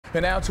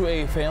And now to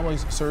a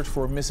family's search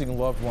for a missing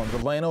loved one.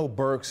 Delano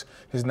Burks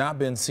has not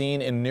been seen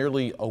in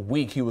nearly a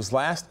week. He was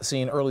last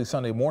seen early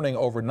Sunday morning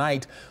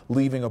overnight,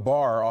 leaving a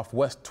bar off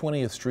West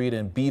 20th Street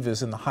in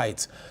Beavis in the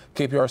Heights.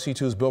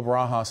 KPRC2's Bill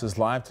Barajas is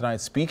live tonight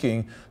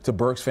speaking to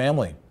Burks'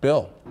 family.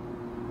 Bill.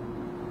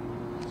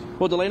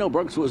 Well, Delano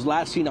Burks was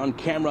last seen on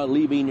camera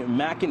leaving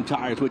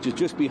McIntyre's, which is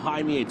just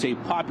behind me. It's a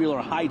popular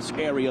Heights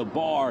area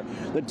bar.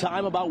 The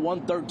time about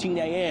 1:13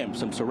 a.m.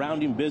 Some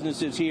surrounding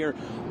businesses here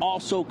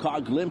also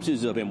caught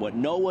glimpses of him. What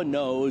no one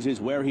knows is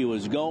where he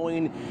was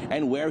going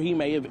and where he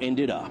may have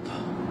ended up.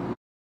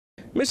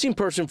 Missing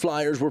person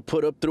flyers were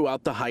put up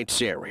throughout the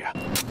Heights area.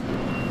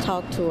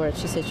 Talked to her and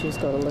she said she was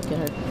going to look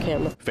at her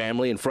camera.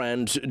 Family and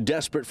friends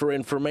desperate for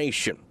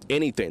information,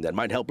 anything that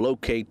might help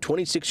locate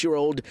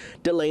 26-year-old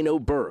Delano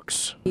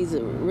Burks. He's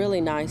a really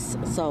nice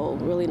soul,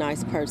 really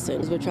nice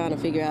person. We're trying to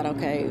figure out,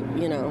 okay,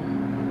 you know,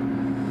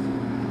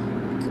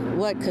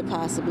 what could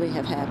possibly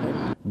have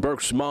happened.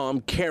 Burks' mom,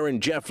 Karen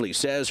Jeffley,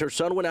 says her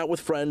son went out with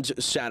friends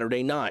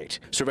Saturday night.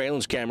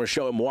 Surveillance cameras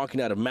show him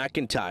walking out of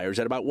McIntyre's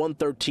at about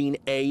 1:13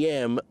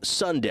 a.m.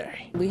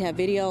 Sunday. We have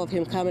video of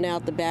him coming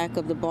out the back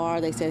of the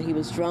bar. They said he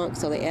was drunk,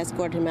 so they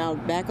escorted him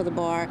out the back of the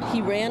bar.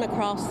 He ran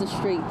across the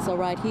street. So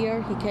right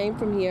here, he came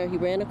from here, he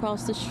ran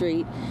across the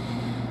street,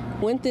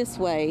 went this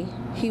way.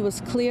 He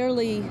was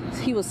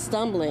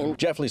stumbling.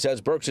 Jeffley says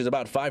Burks is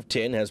about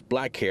 5'10", has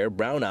black hair,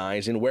 brown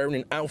eyes, and wearing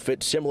an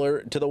outfit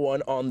similar to the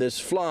one on this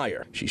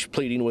flyer. She's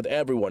pleading with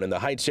everyone in the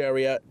Heights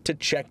area to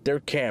check their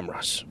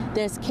cameras.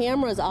 There's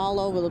cameras all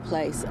over the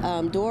place,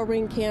 door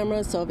ring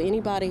cameras, so if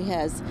anybody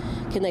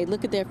can they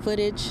look at their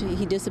footage?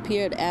 He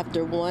disappeared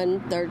after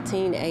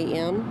 1:13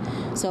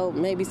 a.m., so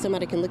maybe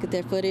somebody can look at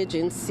their footage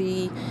and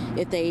see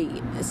if they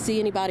see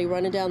anybody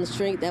running down the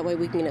street. That way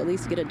we can at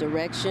least get a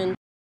direction.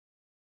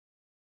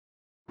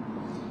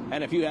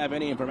 And if you have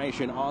any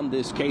information on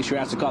this case, you're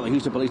asked to call the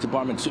Houston Police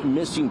Department's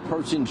Missing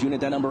Persons Unit.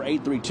 That number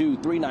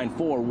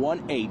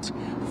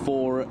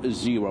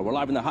 832-394-1840. We're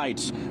live in the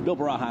Heights. Bill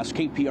Barajas,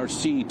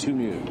 KPRC 2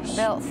 News.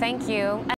 Bill, thank you.